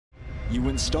You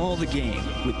install the game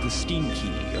with the Steam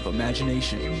key of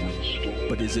imagination,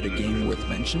 but is it a game worth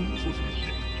mention?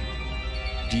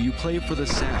 Do you play for the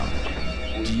sound?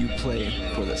 Do you play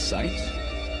for the sight?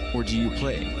 Or do you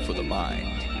play for the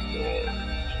mind?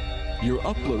 You're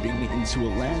uploading into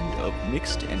a land of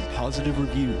mixed and positive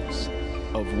reviews,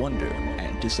 of wonder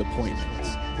and disappointment.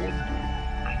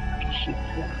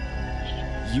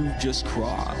 You've just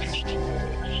crossed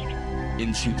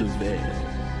into the veil.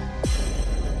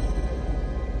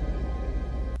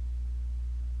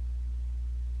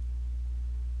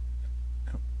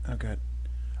 Oh, God.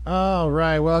 All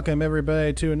right, welcome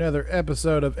everybody to another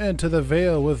episode of Into the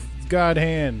Veil with God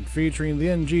Hand, featuring the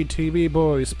NGTV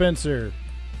boys, Spencer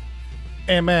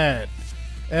and Matt.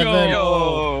 And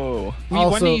yo! Then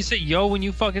Also, when did you say yo when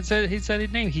you fucking said his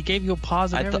name? He gave you a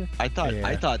pause. I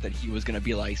thought that he was gonna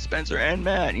be like Spencer and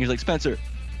Matt, and he was like Spencer.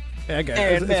 Yeah, I got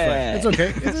it. It's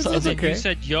okay. It's okay. You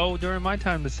said yo during my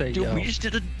time to say Dude, yo. we just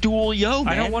did a dual yo,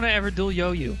 man. I don't want to ever dual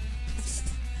yo you.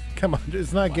 Come on,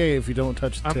 it's not gay if you don't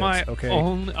touch the tits,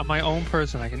 I'm my own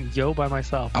person. I can yo by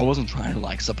myself. I wasn't trying to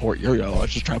like support your yo. I was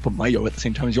just trying to put my yo at the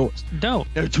same time as yours. No.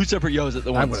 There are two separate yos at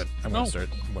the once. I'm gonna start.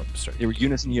 They were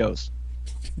unison yos.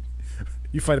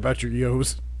 You fight about your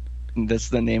yos. That's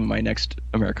the name of my next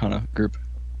Americana group.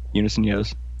 Unison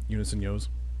yos. Unison yos.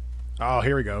 Oh,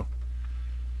 here we go.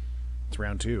 It's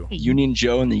round 2. Union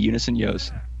Joe and the unison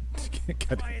yos.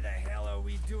 Why the hell are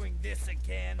we doing this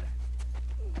again?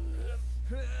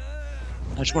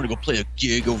 I just want to go play a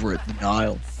gig over at the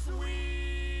Nile.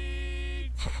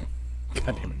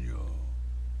 God damn it.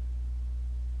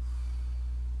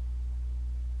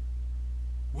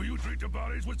 Will you treat your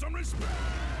bodies with some respect?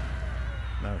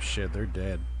 Oh shit, they're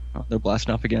dead. Oh, they're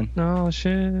blasting off again. Oh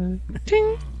shit.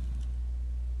 Ting.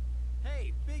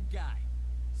 Hey, big guy.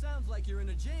 Sounds like you're in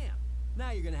a jam.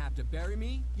 Now you're gonna have to bury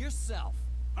me yourself.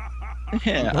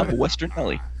 Yeah, I'm a Western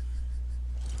Ellie.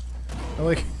 I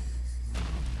like...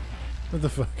 What the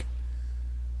fuck?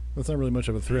 That's not really much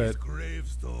of a threat. These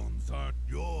gravestones aren't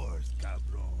yours,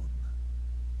 cabron.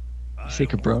 You say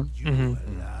cabron?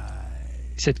 Mm-hmm.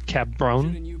 He said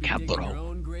cabron. Shouldn't you be digging your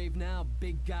own grave now,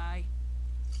 big guy?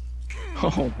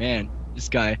 Oh man, this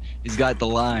guy, he's got the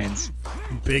lines.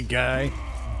 Big guy,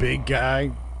 big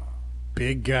guy,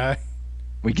 big guy.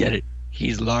 We get it.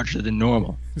 He's larger than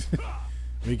normal.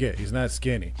 We get it. He's not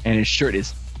skinny. And his shirt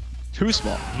is too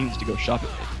small. He needs to go shop at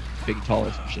Big and Tall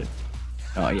or some shit.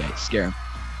 Oh yeah, scare him.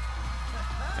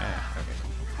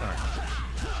 Okay.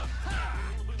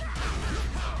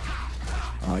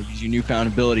 All right. Use your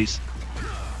newfound abilities,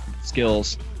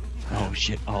 skills. Oh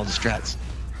shit, all the strats.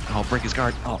 Oh, break his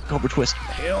guard. Oh, Cobra Twist.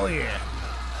 Hell yeah.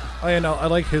 Oh yeah, no, I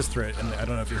like his threat, and I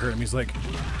don't know if you heard him. He's like,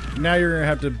 now you're gonna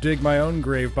have to dig my own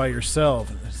grave by yourself.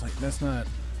 And it's like, that's not.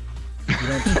 You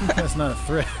don't. That's not a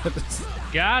threat.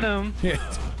 Got him. Yeah.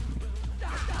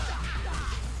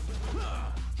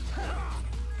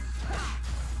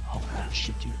 Oh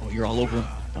shit, dude. Oh, you're all over him.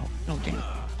 No, damn it.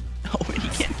 Oh, he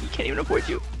can't even avoid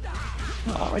you.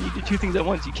 Oh, you did two things at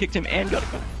once. You kicked him and got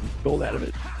a gold out of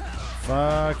it.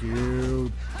 Fuck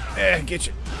you. Get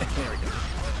you. There we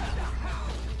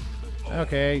go.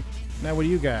 Okay. Now what do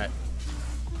you got?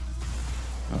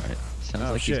 Alright. Sounds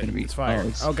Oh like shit. he's gonna be. It's fire.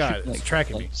 Oh god, it's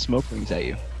tracking me. Smoke rings at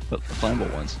you, but the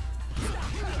flammable ones.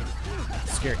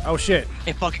 It's scary. Oh shit.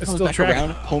 Hey, fuck! It It's comes still back tracking.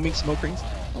 around, homing smoke rings.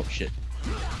 Oh shit.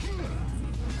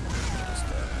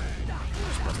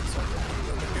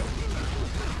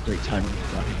 Great timing.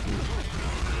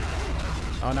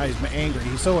 Oh, now he's angry.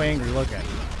 He's so angry. Look at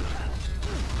him.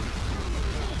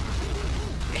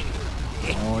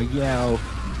 Oh yeah,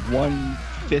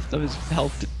 1/5 of his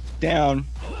health down.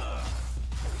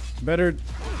 Better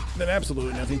than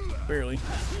absolutely nothing. Barely.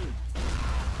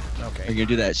 Okay. Are you gonna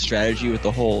do that strategy with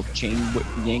the whole chain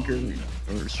yanker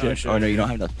or shit? sure. Oh no, you don't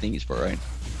have enough thingies for it, right?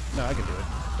 No, I can do it.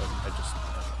 But I just...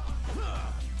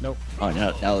 Nope. Oh,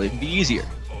 now it'd be easier.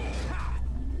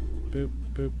 Boop,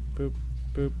 boop, boop,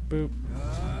 boop, boop.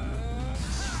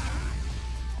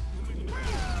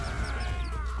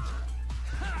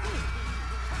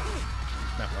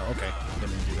 No, oh, okay.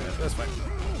 Didn't mean to do that. That's fine.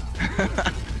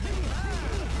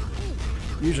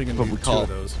 Usually gonna What do we 2 call of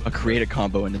those. a create a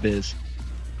combo in the biz.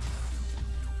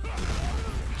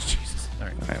 Jesus.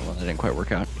 Alright. Alright, well that didn't quite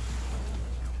work out.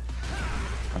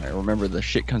 Alright, remember the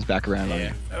shit comes back around on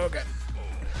you. Okay.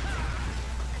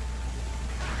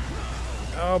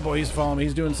 Oh boy, he's following me.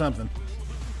 He's doing something.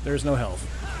 There's no health.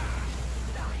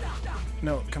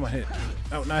 No, come on, hit.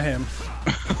 Oh, not him.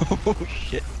 Oh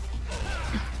shit.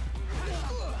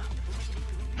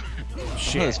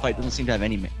 Shit. This fight doesn't seem to have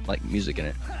any like music in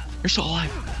it. You're still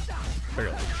alive.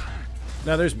 Barely.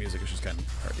 No, there's music. It's just kind of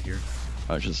hard to hear.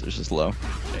 Oh, it's just low.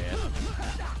 Yeah.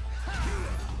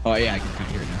 Oh yeah, I can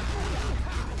hear it now.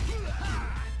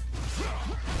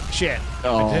 Shit.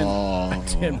 Oh. I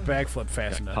didn't backflip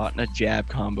fast Got enough. caught in a jab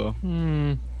combo.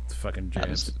 It's fucking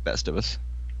Happens jabs. to the best of us.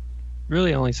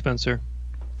 Really, only Spencer.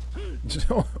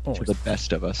 Oh, To the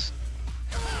best of us.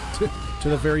 to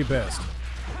the very best.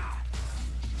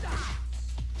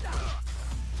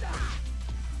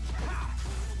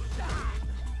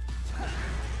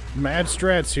 Mad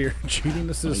strats here. Cheating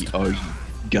the system. Oh, you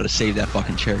gotta save that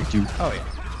fucking cherry, dude. Oh,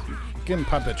 yeah. Get him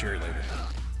pop that cherry later.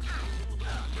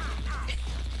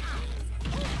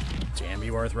 Damn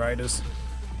you, arthritis.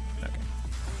 Okay.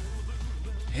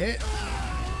 Hit.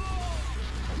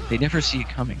 They never see it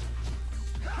coming.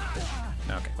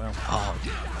 Okay, well, Oh,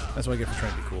 dude. that's what I get for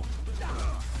trying to be cool.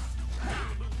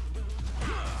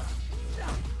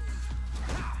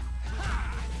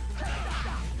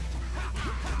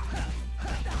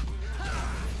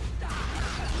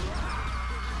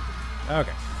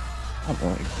 Okay. Oh,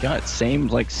 boy. Got same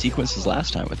like sequence as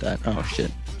last time with that. Oh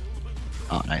shit.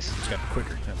 Oh, nice. Just got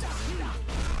quicker. That's it.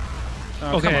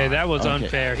 Oh, come Okay, on. that was Okay.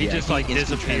 unfair. He Yeah, just like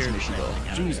instant disappeared. transmission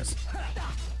though. Jesus.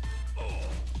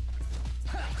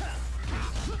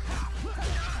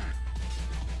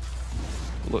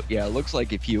 Look, yeah, it looks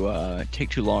like if you take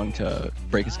too long to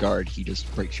break his guard, he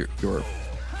just breaks your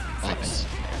offense.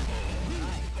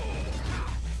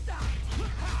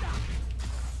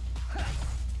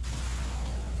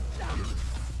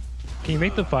 Can you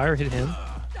make the fire hit him?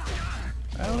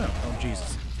 I don't know. Oh,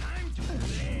 Jesus.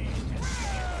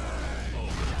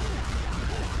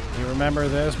 You remember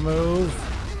this move?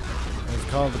 It's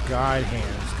called the guide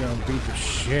hand. It's gonna beat the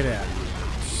shit out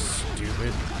of you.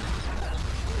 Stupid.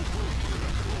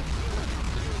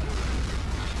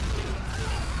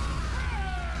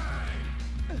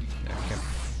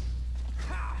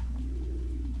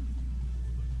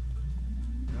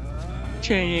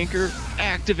 Chain anchor,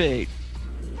 activate.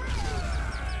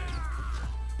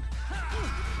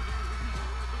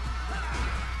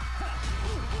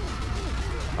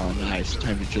 Oh, nice.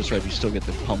 Timed it just right. You still get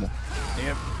the pummel.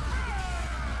 Yep.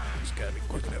 Just gotta be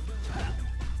quick enough.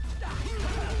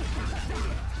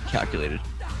 Calculated.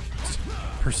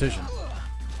 Precision.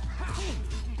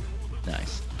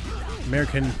 Nice.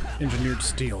 American engineered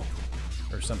steel.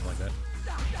 Or something like that.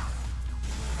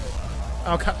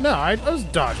 Oh, no, I was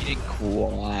dodging. You didn't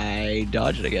quite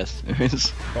dodge it, I guess.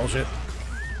 Bullshit.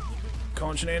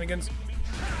 Calling shenanigans.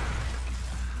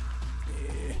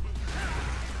 Yeah.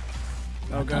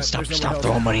 Oh, God. Stop, there's no stop more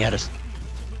throwing health. money at us.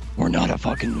 We're not a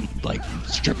fucking, like,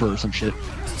 stripper or some shit.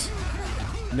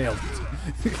 Nailed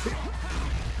it.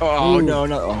 Oh, Ooh. no,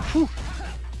 no. Oh, whew.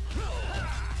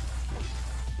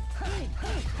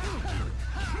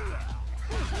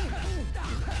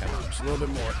 Come on, just a little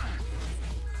bit more.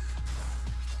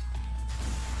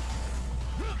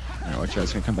 I watch you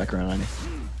guys gonna come back around on you.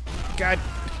 God.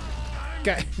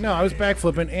 God. No, I was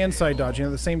backflipping and side dodging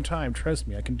at the same time. Trust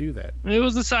me, I can do that. It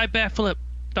was the side backflip.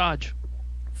 Dodge.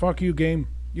 Fuck you, game.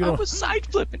 You I don't. was side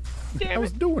flipping. I Damn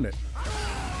was it. doing it.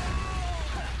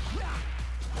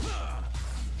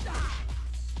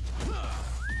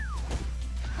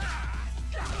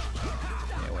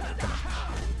 Yeah, whatever. Come on.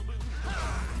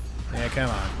 Yeah, come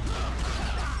on.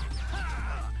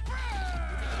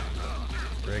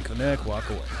 Break the neck, walk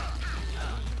away.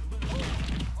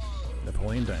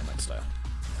 Napoleon Dynamite style.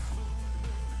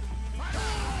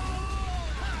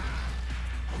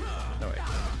 No, wait.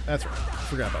 That's right.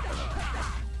 Forgot about that.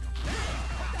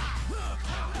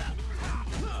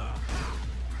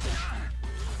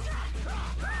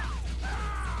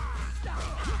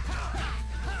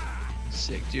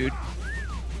 Sick, dude.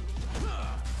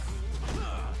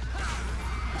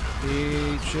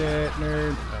 Eat shit,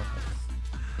 nerd. Oh.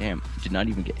 Damn, did not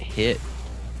even get hit.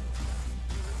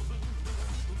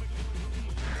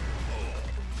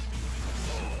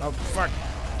 Oh, fuck.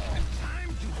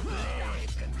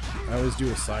 I always do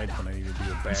a side when I need to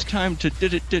do a back. It's time to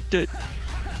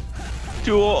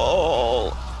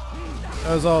duel.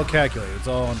 That was all calculated. It's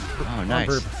all on, Oh, on nice.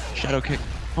 purpose. Shadow kick.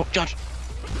 Oh, Josh.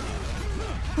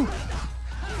 Now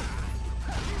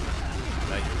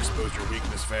you exposed your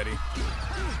weakness, fatty.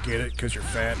 Get it? Because you're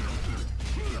fat.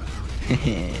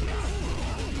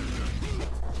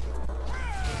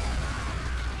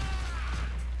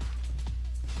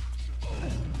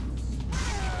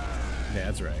 Yeah,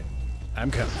 that's right.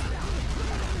 I'm coming.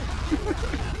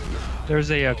 There's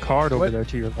a card over What? there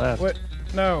to your left. What?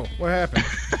 No. What happened?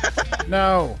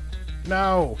 No.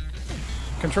 No.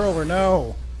 Controller,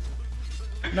 no.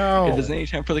 No. If there's any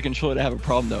time for the controller to have a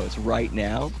problem, though, it's right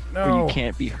now, where No. you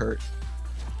can't be hurt.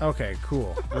 Okay,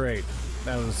 cool. Great.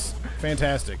 That was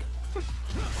fantastic.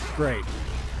 Great.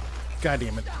 God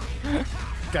damn it.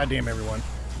 God damn everyone.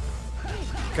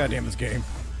 Goddamn this game.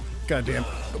 Goddamn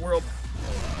the world.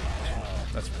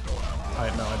 That's... I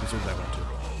deserve that one too.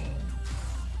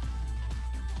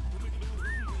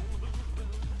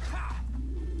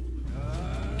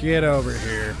 Get over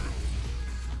here.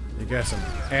 You got some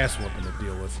ass whooping to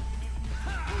deal with.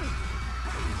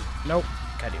 Nope.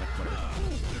 God damn it.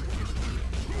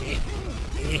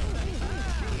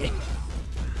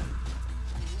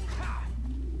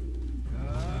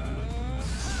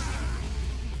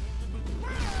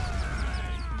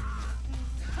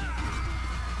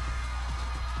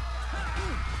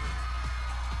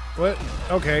 What?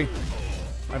 Okay.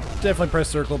 I definitely pressed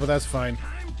circle, but that's fine.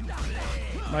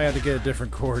 Might have to get a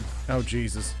different chord. Oh,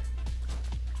 Jesus.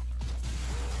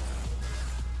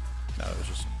 No, it was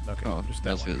just... Okay, Oh, just that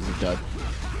that's one. good. It's a dud.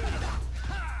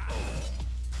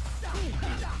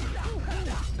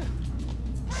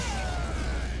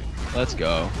 Let's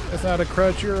go. That's not a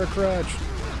crutch, you're a crutch.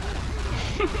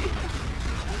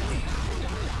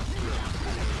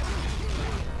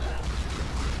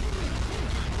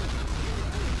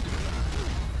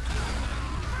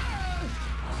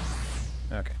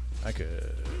 Okay, I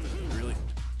could really...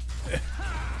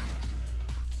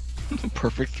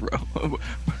 Perfect throw.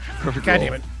 Perfect God roll.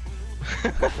 damn it.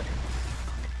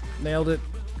 Nailed it.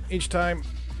 Each time.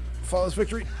 Flawless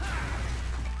victory.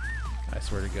 I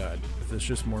swear to God, if it's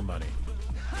just more money.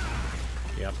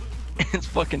 Yep. It's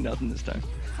fucking nothing this time.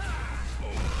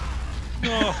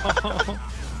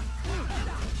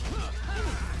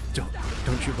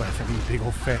 Don't you laugh at me, you big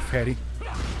old fat fatty.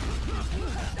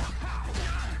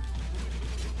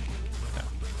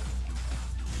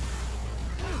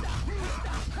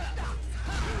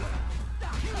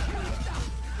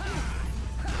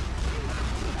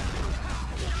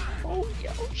 Oh,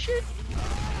 yeah, oh shit.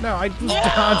 No, I was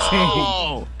dodging.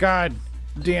 Oh! God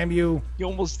damn you. You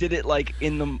almost did it like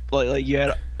in the like you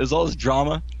had there's all this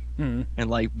drama and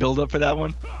like build up for that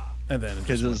one And then it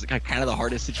because just... it was kind of the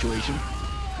hardest situation.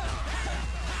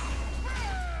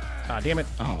 Ah, damn it.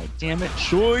 Oh damn it!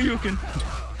 Sure you can.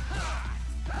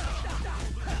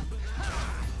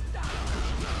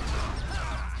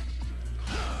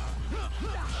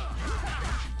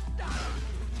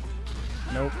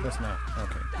 Nope, that's not.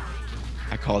 Okay.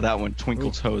 I call that one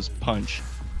Twinkle Toes Punch.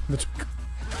 The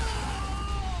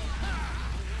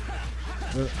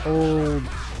old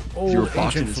If you were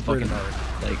boxing ancient his forbidden fucking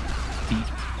art. like feet.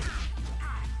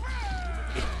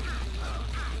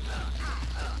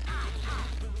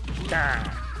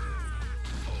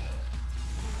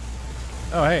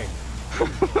 Oh, hey.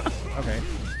 Okay.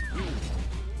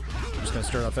 Just gonna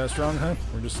start off that strong, huh?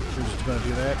 We're just gonna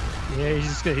do that. Yeah,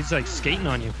 he's like skating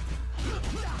on you.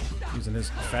 Using his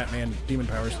fat man demon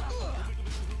powers.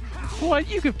 What?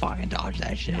 You can fucking dodge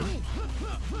that shit.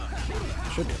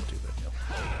 Should be able to, but no.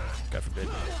 God forbid.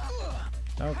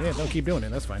 Okay, don't keep doing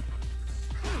it. That's fine.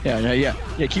 Yeah, no, yeah.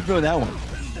 Keep doing that one.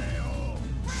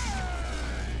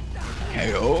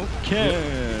 Hey-o,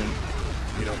 Ken.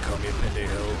 You don't call me a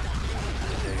pendejo.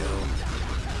 Pendejo.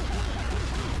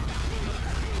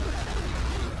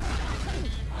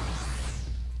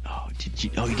 Oh, did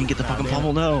you? Oh, you didn't get the fucking damn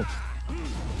pummel. it. No.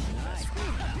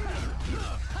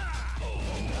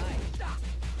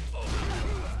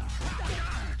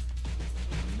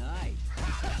 Nice.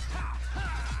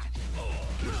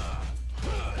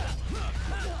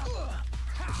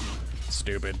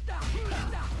 Stupid.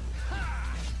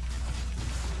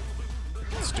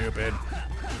 Stupid.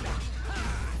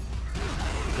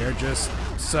 You're just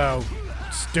so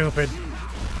stupid.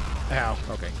 Ow.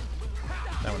 Okay.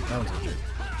 That one's legit.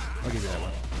 I'll give you that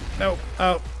one. No.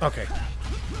 Oh. Okay.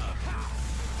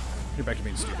 You're back to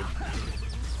being stupid.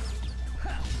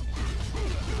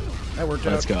 That worked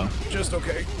out. Let's go. Just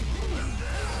okay.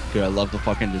 Dude, I love the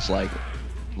fucking just like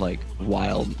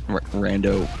wild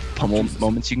rando pummel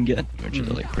moments you can get, which are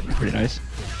like pretty nice.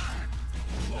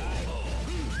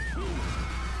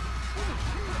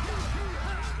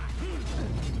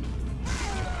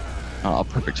 Oh,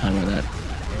 perfect time on that.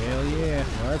 Hell yeah.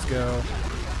 Let's go.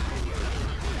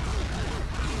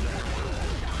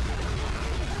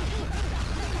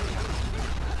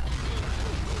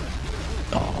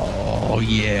 Oh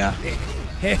yeah.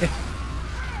 Okay.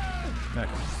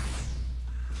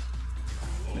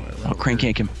 Oh, crank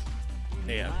yank him.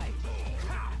 Yeah.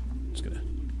 Just gonna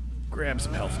grab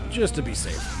some health just to be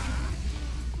safe.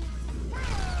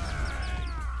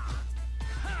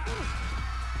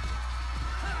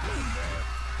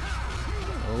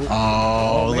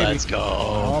 Oh, maybe. let's go.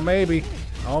 Oh, maybe.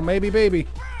 Oh, maybe, baby.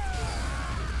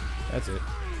 That's it.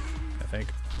 I think.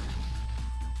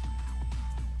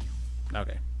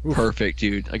 Okay. Oof. Perfect,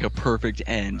 dude. Like a perfect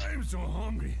end. I'm so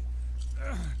hungry.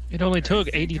 It only took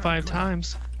 85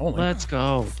 times. Only. Let's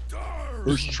go.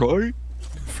 First try?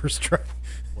 First try.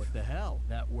 What the hell?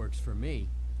 That works for me.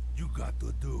 You got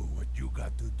to do what you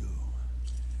got to do.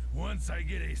 Once I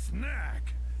get a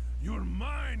snack, you're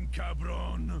mine,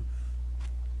 cabron.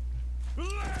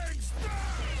 Legs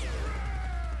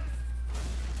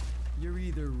You're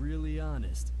either really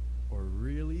honest or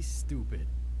really stupid.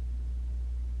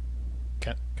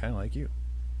 Kind of like you.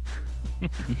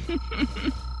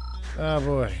 Oh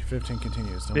boy, 15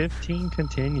 continues. 15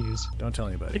 continues. Don't tell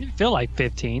It anybody. didn't feel like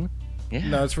 15. Yeah.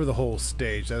 No, it's for the whole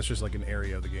stage. That's just like an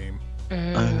area of the game.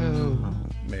 Oh.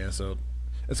 Yeah, so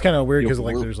it's kind of weird because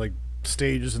like we're- there's like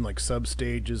stages and like sub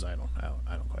stages. I don't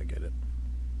quite get it.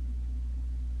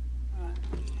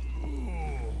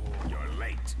 You're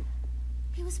late.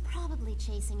 He was probably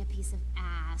chasing a piece of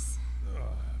ass.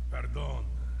 Pardon.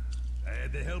 I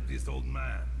had to help this old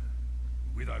man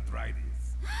with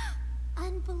arthritis.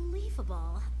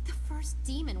 Unbelievable. The first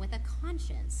demon with a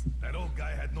conscience. That old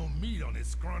guy had no meat on his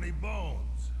scrawny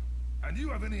bones. And do you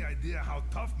have any idea how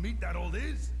tough meat that old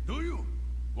is? Do you?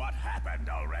 What happened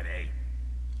already?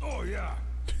 Oh, yeah.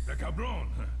 The cabron.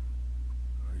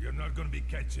 You're not gonna be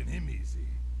catching him easy.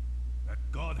 That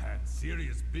god had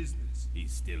serious business.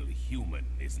 He's still human,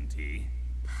 isn't he?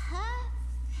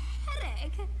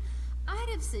 Pathetic. I'd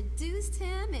have seduced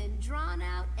him and drawn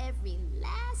out every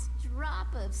last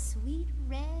drop of sweet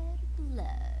red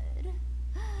blood.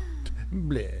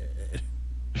 Bleh.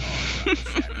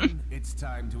 It's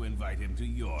time to invite him to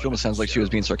your... She almost sounds like she was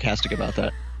being sarcastic about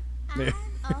that. I've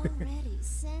already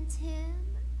sent him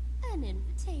an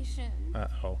invitation.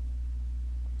 Uh-oh.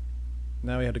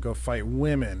 Now we had to go fight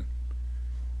women.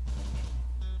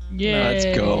 Yeah.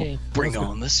 Let's go. Bring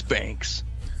on the Spanx.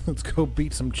 Let's go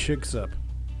beat some chicks up.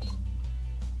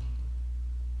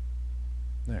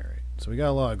 Alright, so we got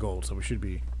a lot of gold, so we should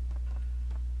be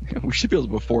We should be able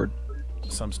to afford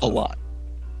some a stuff. lot.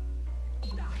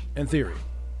 In theory,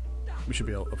 we should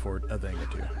be able to afford a thing or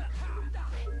two.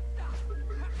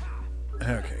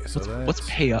 Okay, so that's... Let's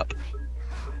pay up.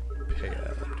 pay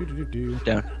up. Do.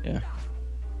 Down. Yeah.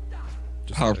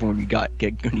 Just Powerful when you gotta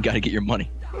get your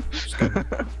money.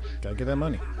 gotta get that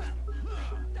money.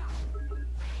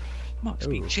 Mock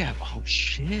speed Ooh. jab. Oh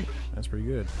shit. That's pretty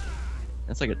good.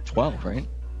 That's like a 12, right?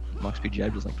 Mock speed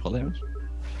jab does like 12 damage.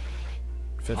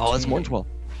 15. Oh, that's more than 12.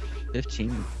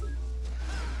 15.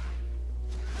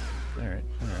 Alright.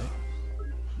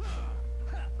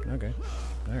 Okay.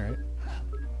 Alright.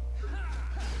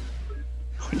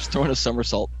 Just throwing a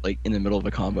somersault like in the middle of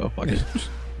a combo. Fuck it.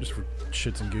 Just for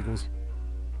shits and giggles.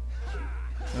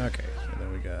 Okay, and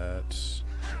then we got...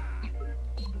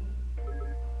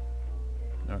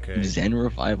 Okay, Zen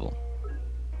revival.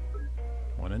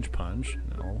 1-inch punch,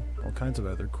 and all kinds of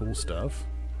other cool stuff.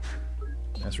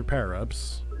 As for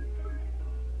power-ups...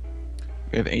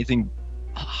 We have anything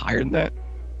higher than that?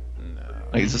 No.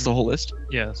 Like, is this the whole list?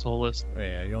 Yeah, this whole list. Oh,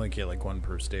 yeah, you only get like one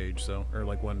per stage, so... Or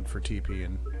like one for TP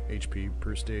and HP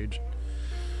per stage.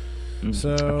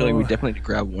 So... I feel like we definitely need to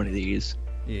grab one of these.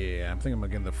 Yeah, I'm thinking about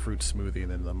getting the fruit smoothie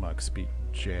and then the muck speed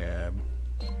jab.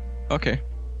 Okay.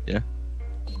 Yeah.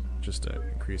 Just to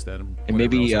increase that. And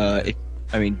maybe,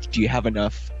 do you have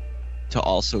enough to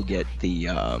also get the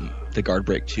guard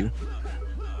break too?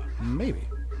 Maybe.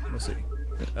 We'll see.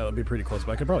 It'll be pretty close,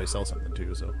 but I could probably sell something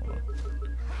too, so hold on.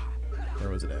 Where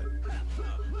was it at?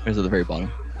 It was at the very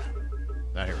bottom.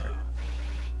 Ah, here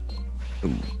we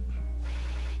Ooh. go.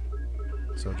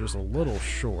 So just a little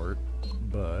short,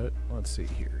 but let's see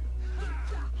here.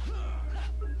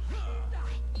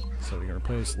 So we can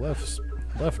replace left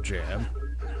jab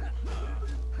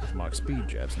with mock speed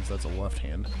jab, since that's a left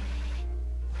hand.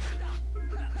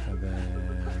 And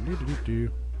then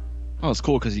Oh, it's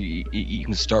cool because you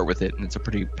can start with it, and it's a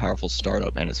pretty powerful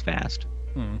startup, and it's fast.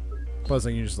 Plus,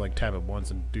 then you just like tap it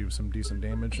once and do some decent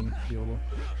damage and be able to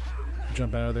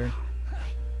jump out of there.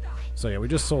 So yeah, we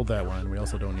just sold that one. We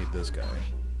also don't need this guy,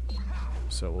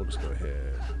 so we'll just go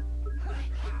ahead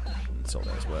and sell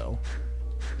that as well.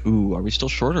 Ooh, are we still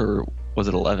short, or was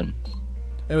it 11?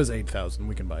 It was 8,000.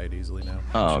 We can buy it easily now.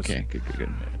 Oh, It's just- okay.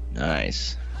 Good.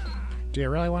 Nice. Do you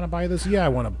really want to buy this? Yeah, I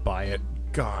want to buy it.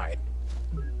 God,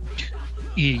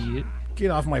 Idiot.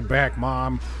 get off my back,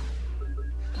 Mom.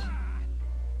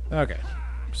 Okay,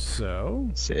 so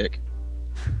Sick.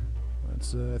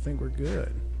 let's. I think we're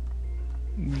good.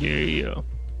 Yeah.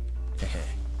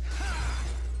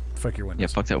 Fuck your Yeah,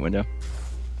 windows. fuck that window.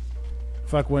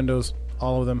 Fuck windows.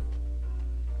 All of them.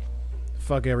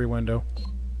 Fuck every window.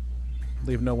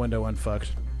 Leave no window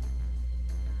unfucked.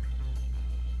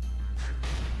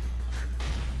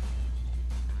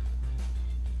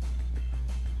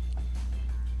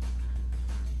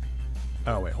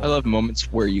 Oh wait, hold I on. love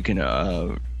moments where you can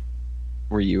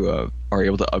where you are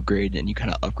able to upgrade, and you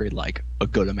kind of upgrade like a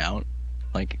good amount.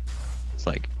 Like it's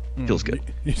like feels good.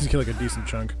 You just get like a decent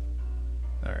chunk.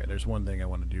 All right, there's one thing I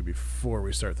want to do before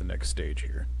we start the next stage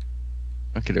here.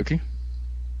 Okay, dokie.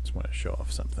 Just want to show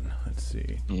off something. Let's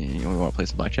see. You want to play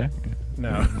some blackjack?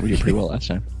 No, We did pretty well last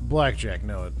time. blackjack.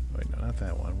 No, wait, no, not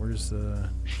that one. Where's the?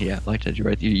 Yeah, blackjack. You're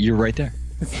right. You're right there.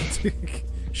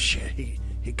 Shit,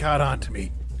 he caught on to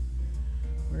me.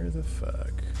 Where the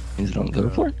fuck? Is it on the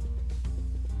third floor?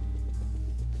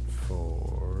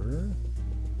 4.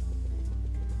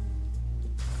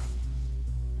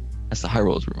 That's the high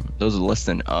rolls room. Those are less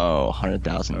than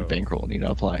 100,000 Oh. bankroll. Need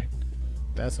to apply.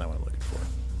 That's not what I'm looking for.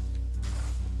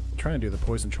 I'm trying to do the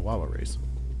poison chihuahua race.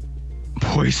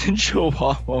 Poison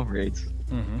chihuahua raids.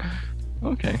 Mm-hmm.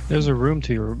 Okay. There's a room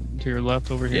to your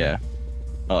left over here. Yeah.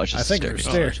 Oh, it's I just think they're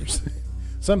stairs. stairs.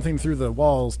 Something through the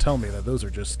walls tell me that those are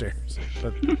just stairs.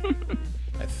 But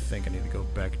I think I need to go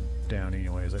back down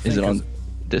anyways. I think Is it on 'cause-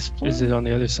 this floor? Is it on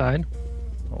the other side?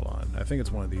 Hold on. I think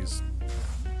it's one of these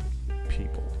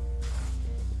people.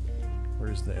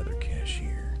 Where's the other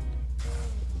cashier?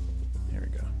 There we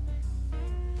go.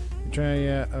 You try,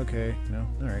 yeah, okay. No,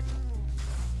 alright.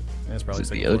 That's probably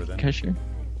Is it second the floor other then. cashier?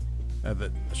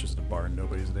 That's just a bar and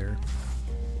nobody's there.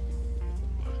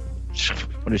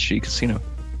 What is she? Casino.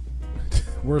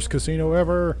 Worst casino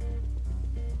ever.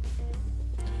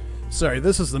 Sorry,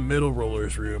 this is the middle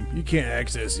rollers room. You can't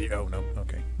access the. Oh no.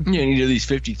 Okay. Yeah, you need at least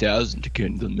 50,000 to get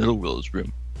into the middle rolls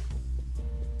room.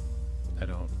 I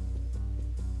don't.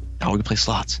 Oh, we can play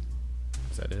slots.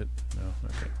 Is that it? No.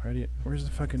 Okay. Where's the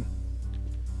fucking?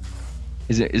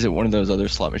 Is it one of those other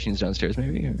slot machines downstairs,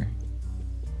 maybe? Or?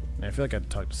 I feel like I'd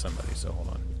talk to somebody. So hold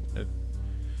on.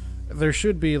 There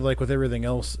should be, like with everything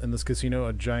else in this casino,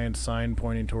 a giant sign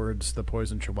pointing towards the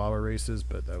poison chihuahua races,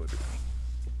 but that would be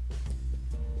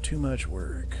too much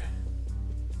work.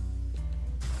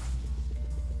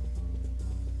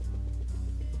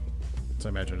 So I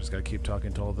imagine I just gotta keep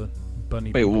talking to all the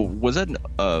bunny Wait, people. was that?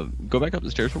 Go back up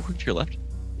the stairs real quick to your left.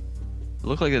 It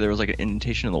looked like there was like an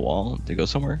indentation in the wall to go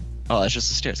somewhere. Oh, that's just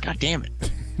the stairs. God damn it!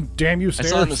 Damn you, I stairs!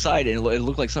 saw it on the side and it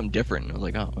looked like something different. I was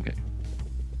like, oh, okay.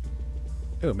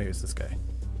 Oh, maybe it's this guy.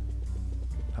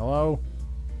 Hello?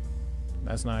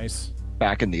 That's nice.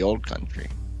 Back in the old country.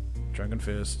 Drunken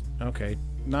fist. Okay.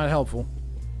 Not helpful.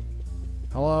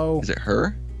 Hello? Is it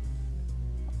her?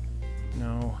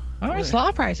 No. Our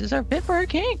slot prices are fit for a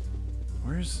king.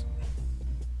 Where's...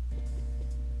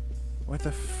 What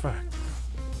the fuck?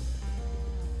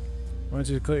 Once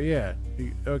you clear... Yeah.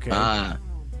 Okay. Ah.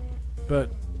 But...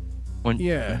 When,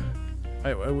 Yeah.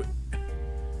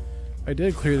 I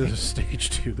did clear this stage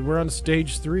 2. We're on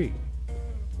stage 3.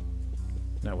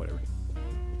 No, whatever.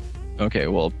 Okay,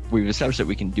 well, we've established that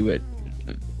we can do it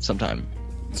sometime.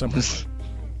 Somewhere.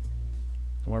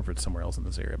 I wonder if it's somewhere else in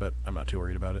this area, but I'm not too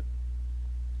worried about it.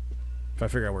 If I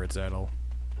figure out where it's at, I'll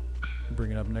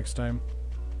bring it up next time.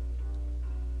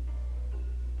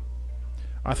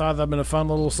 I thought that'd been a fun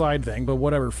little side thing, but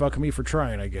whatever. Fuck me for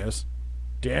trying, I guess.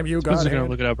 Damn you, I'm just gonna God.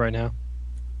 look it up right now.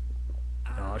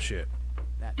 Oh, shit.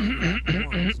 That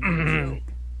platform is no joke.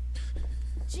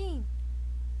 Gene,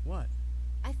 What?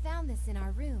 I found this in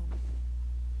our room.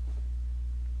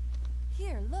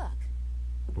 Here, look.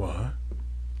 What?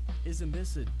 Isn't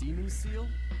this a demon seal?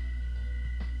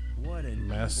 What an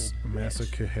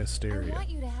Massacre I hysteria. want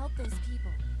you to help those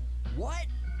people. What?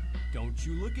 Don't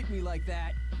you look at me like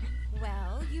that.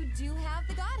 Well, you do have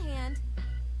the God hand.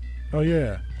 Oh,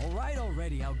 yeah. All right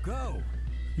already, I'll go.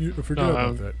 You forgot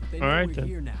about that. They All know right, we're then.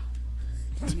 here now.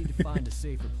 We need to find a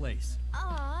safer place.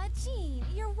 Aw, Gene,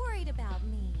 you're worried about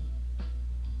me.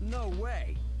 No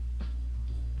way.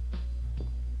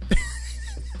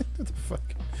 What the fuck?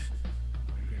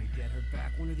 I'm gonna get her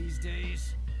back one of these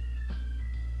days.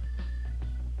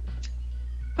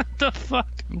 What the fuck?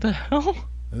 What the hell?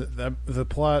 The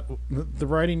plot, the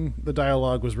writing, the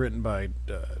dialogue was written by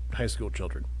high school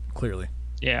children, clearly.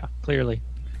 Yeah, clearly.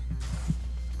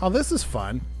 Oh, this is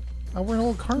fun. Oh, we're in a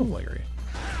little carnival area.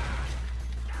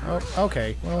 Oh,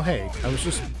 okay. Well, hey, I was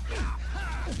just...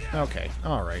 Okay,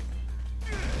 alright.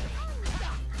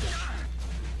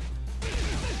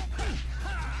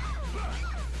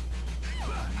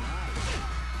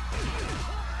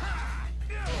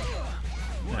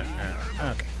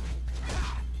 Okay.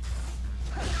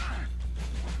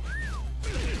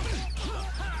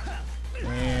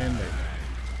 And there.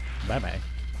 Bye-bye.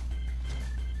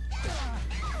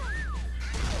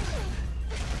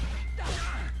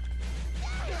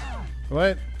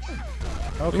 What?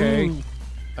 Okay. Ooh.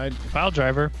 File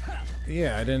driver.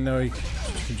 Yeah, I didn't know you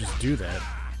could just do that.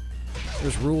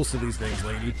 There's rules to these things,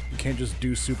 lady. You can't just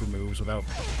do super moves without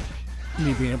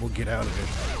me being able to get out of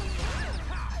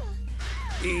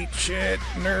it. Eat shit,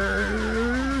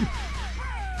 nerd!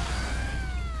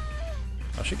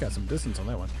 Oh, she got some distance on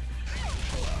that one.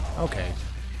 Okay.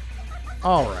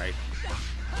 Alright.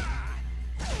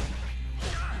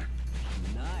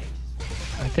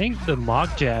 I think the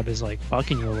mock jab is like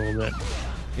fucking you a little bit.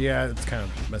 Yeah, it's kind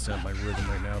of messing up my rhythm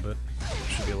right now, but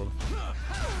should be able to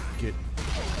get...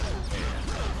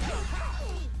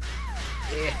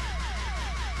 Yeah.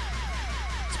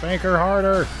 Spank her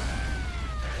harder!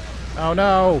 Oh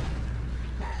no!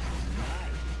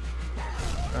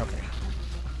 Okay.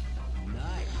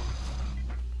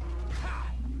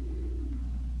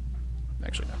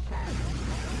 Actually, no.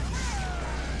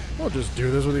 We'll just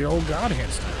do this with the old God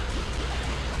Hand style.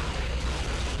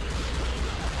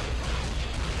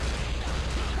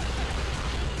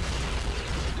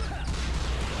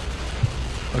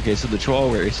 Okay, so the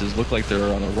Chihuahua races look like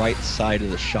they're on the right side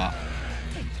of the shop.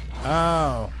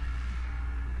 Oh.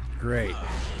 Great.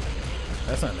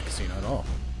 That's not in the casino at all.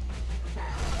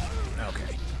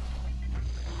 Okay.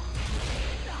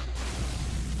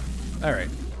 Alright.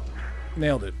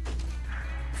 Nailed it.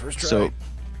 First try. So,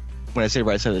 when I say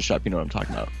right side of the shop, you know what I'm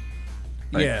talking about.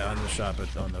 Right? Yeah, on the shop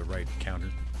on the right counter.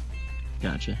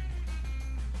 Gotcha.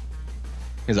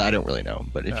 Because I don't really know,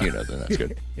 but if you know, then that's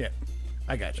good. Yeah,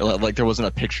 I got you. Like there wasn't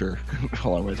a picture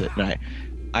along with it, and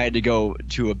I had to go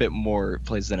to a bit more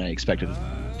places than I expected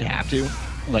to have to.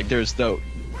 Like there's the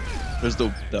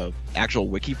actual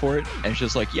wiki for it, and it's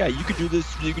just like, yeah, you could do this,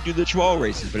 you could do the Chihuahua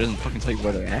races, but it doesn't fucking tell you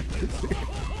where they're at. I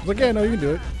was like, yeah, no, you can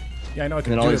do it. Yeah, I know I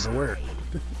can do it, but where?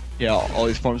 Yeah, all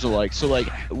these forms are like, so like,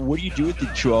 what do you do with the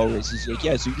Chihuahua races? Like,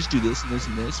 yeah, so you just do this and this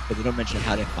and this, but they don't mention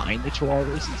how to find the Chihuahua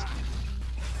races.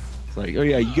 It's like, oh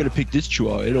yeah, you gotta pick this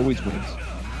Chihuahua, it always wins.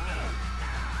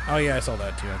 Oh yeah, I saw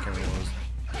that too. I can't remember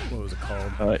what was it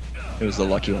called. It was the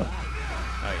lucky one.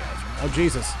 Oh yeah. Oh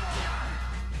Jesus.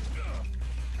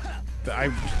 I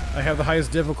have the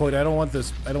highest difficulty. I don't want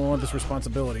this. I don't want this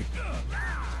responsibility.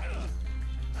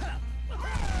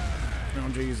 Oh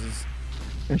Jesus.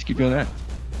 Let's keep doing that.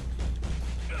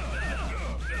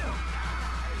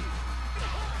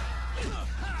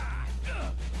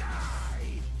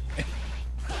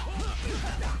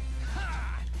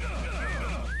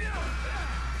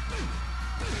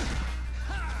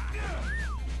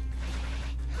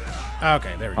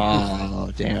 Okay, there we go.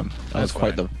 Oh damn, that was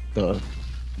quite the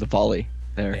volley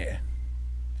there. Yeah.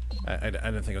 I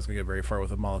didn't think I was gonna get very far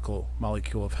with a molecule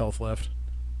of health left.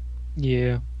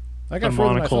 Yeah. I got a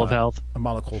monocle of health. A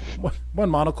monocle. One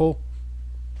monocle.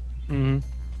 Mm-hmm.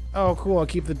 Oh, cool. I'll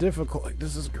keep the difficulty.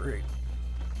 This is great.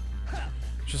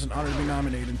 It's just an honor to be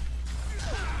nominated.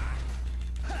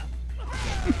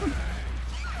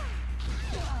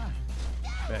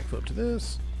 Backflip to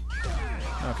this.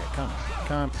 Okay,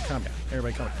 calm down.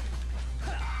 Everybody calm down.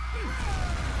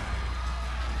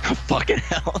 Fucking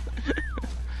hell.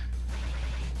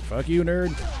 Fuck you,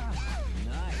 nerd.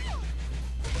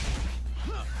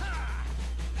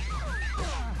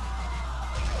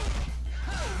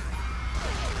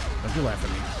 Don't you laugh at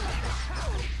me.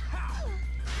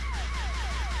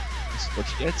 That's what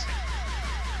you get.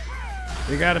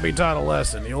 You gotta be taught a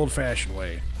lesson the old-fashioned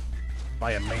way.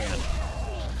 By a man.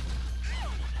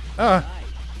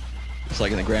 It's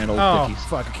like in the grand old 50s.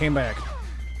 Fuck, it came back.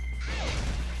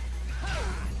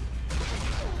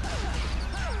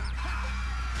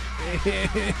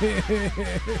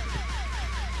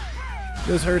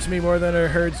 This hurts me more than it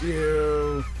hurts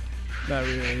you. Not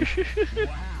really.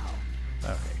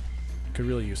 Okay. Could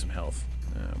really use some health.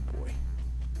 Oh boy.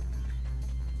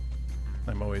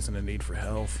 I'm always in a need for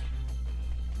health.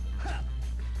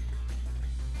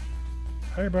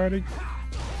 Hey buddy.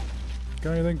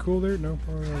 Got anything cool there? No?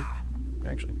 Alright.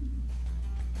 Actually.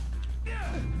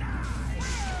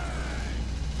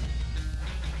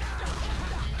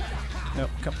 No,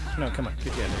 come on.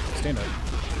 Get you in there. Stand up.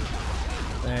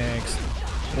 Thanks.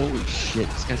 Holy shit,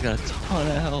 this guy's got a ton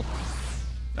of health.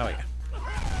 Oh yeah.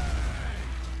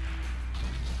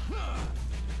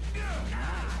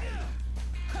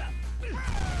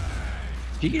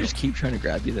 If he could just keep trying to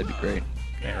grab you, that'd be great.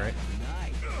 Yeah, right.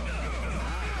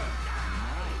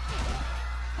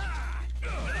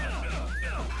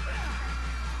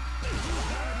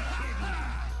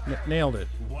 Nailed it.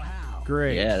 Wow.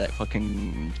 Great. Yeah, that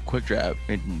fucking quick jab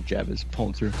is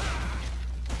pulling through.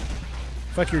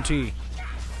 Fuck your tea.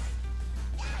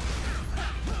 Yeah,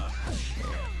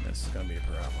 this is gonna be a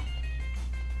problem.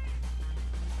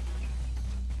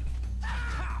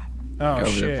 Oh Over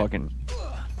shit. there fucking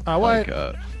What? like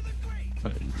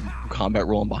combat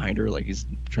rolling behind her like he's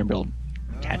trying to build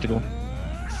tactical.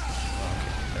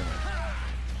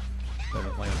 That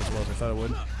didn't land as well as I thought it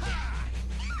would.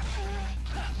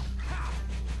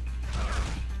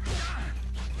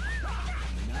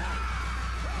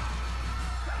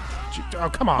 Oh,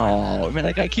 come on. Oh, man,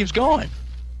 that guy keeps going.